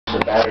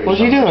batteries. What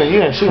you doing?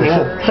 You're gonna shoot me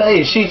up. I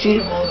ain't shoot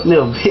you,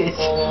 little bitch.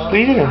 What are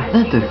you doing?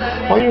 Nothing.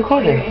 Why are you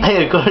recording? I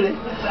ain't recording.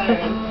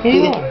 What are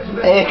you doing?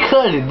 I ain't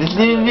recording. This is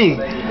me.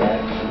 Why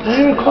are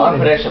you I'll recording?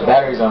 put extra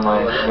batteries on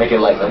mine. Make it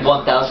like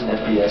 1,000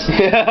 FPS.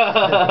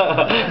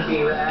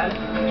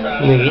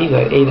 Nigga, you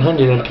got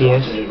 800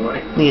 FPS.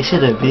 Nigga,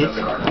 shut up, bitch.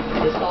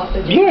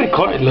 You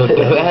recording, little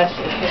dumbass.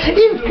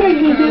 You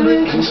recording, little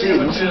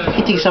bitch.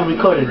 He thinks I'm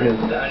recording him.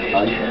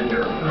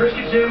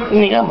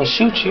 Nigga, I'ma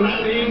shoot you.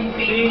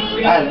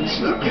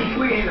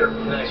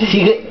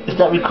 It's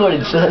not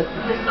recording, son.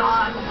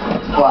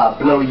 Wow,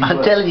 blow you I'm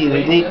up. telling you,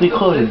 it ain't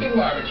recording.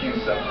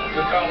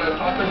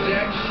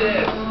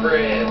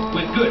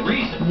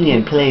 You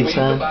ain't playing,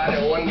 son.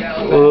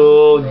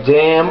 Oh,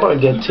 damn. I'm gonna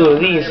get 2 of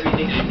these.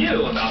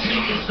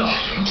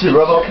 2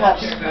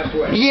 Robocops?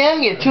 Yeah, I'm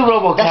gonna get 2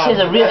 Robocops. That shit's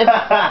a real...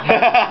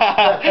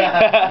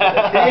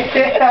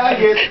 I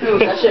get 2.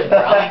 That shit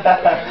brown.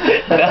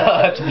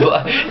 No, it's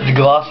black. It's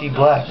glossy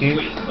black, dude.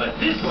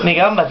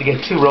 Nigga, I'm about to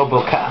get 2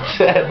 Robocops.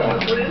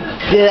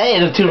 Yeah, I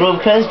ain't no 2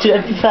 Robocops, 2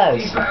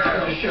 MP5s.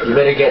 You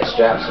better get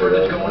straps for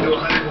those.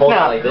 Hold it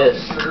like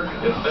this.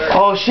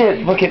 Oh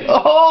shit, look at.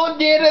 Oh,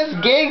 dude, that's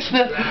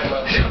gangster.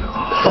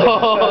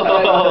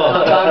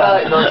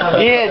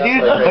 Yeah,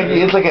 dude, like,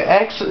 it's like an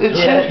X and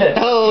shit.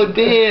 Oh,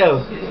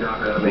 damn.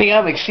 Nigga,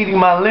 I'm exceeding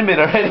my limit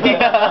already.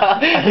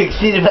 I'm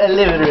exceeding my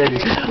limit already.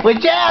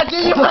 Watch out,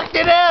 dude, you fucked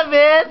it up,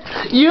 man.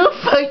 You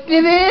fucked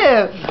it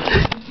up.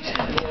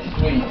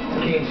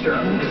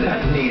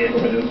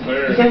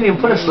 You can't even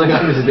put a sling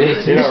on his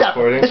bitch.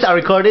 It's not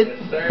recorded.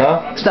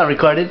 Huh? It's not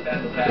recorded.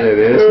 Yeah, it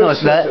is. No,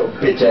 it's not.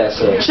 Bitch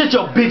ass up. Shut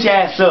your bitch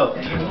ass up.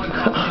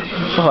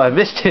 Oh, I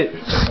missed it.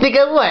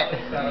 Nigga, what?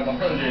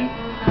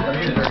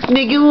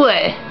 Nigga,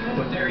 what?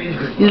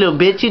 You little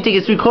bitch, you think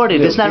it's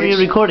recorded. It's not even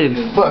recorded.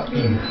 Fuck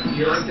you.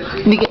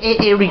 Nigga,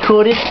 it ain't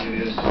recorded.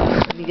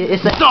 Nigga,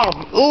 it's like...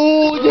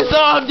 Ooh, just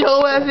off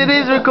your ass, it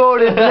is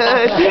recorded.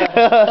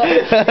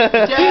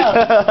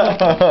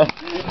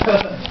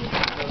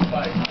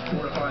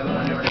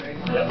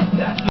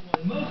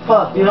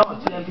 Fuck, you know,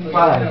 2 MP5.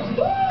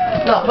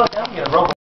 No, fuck, I'm getting a robot.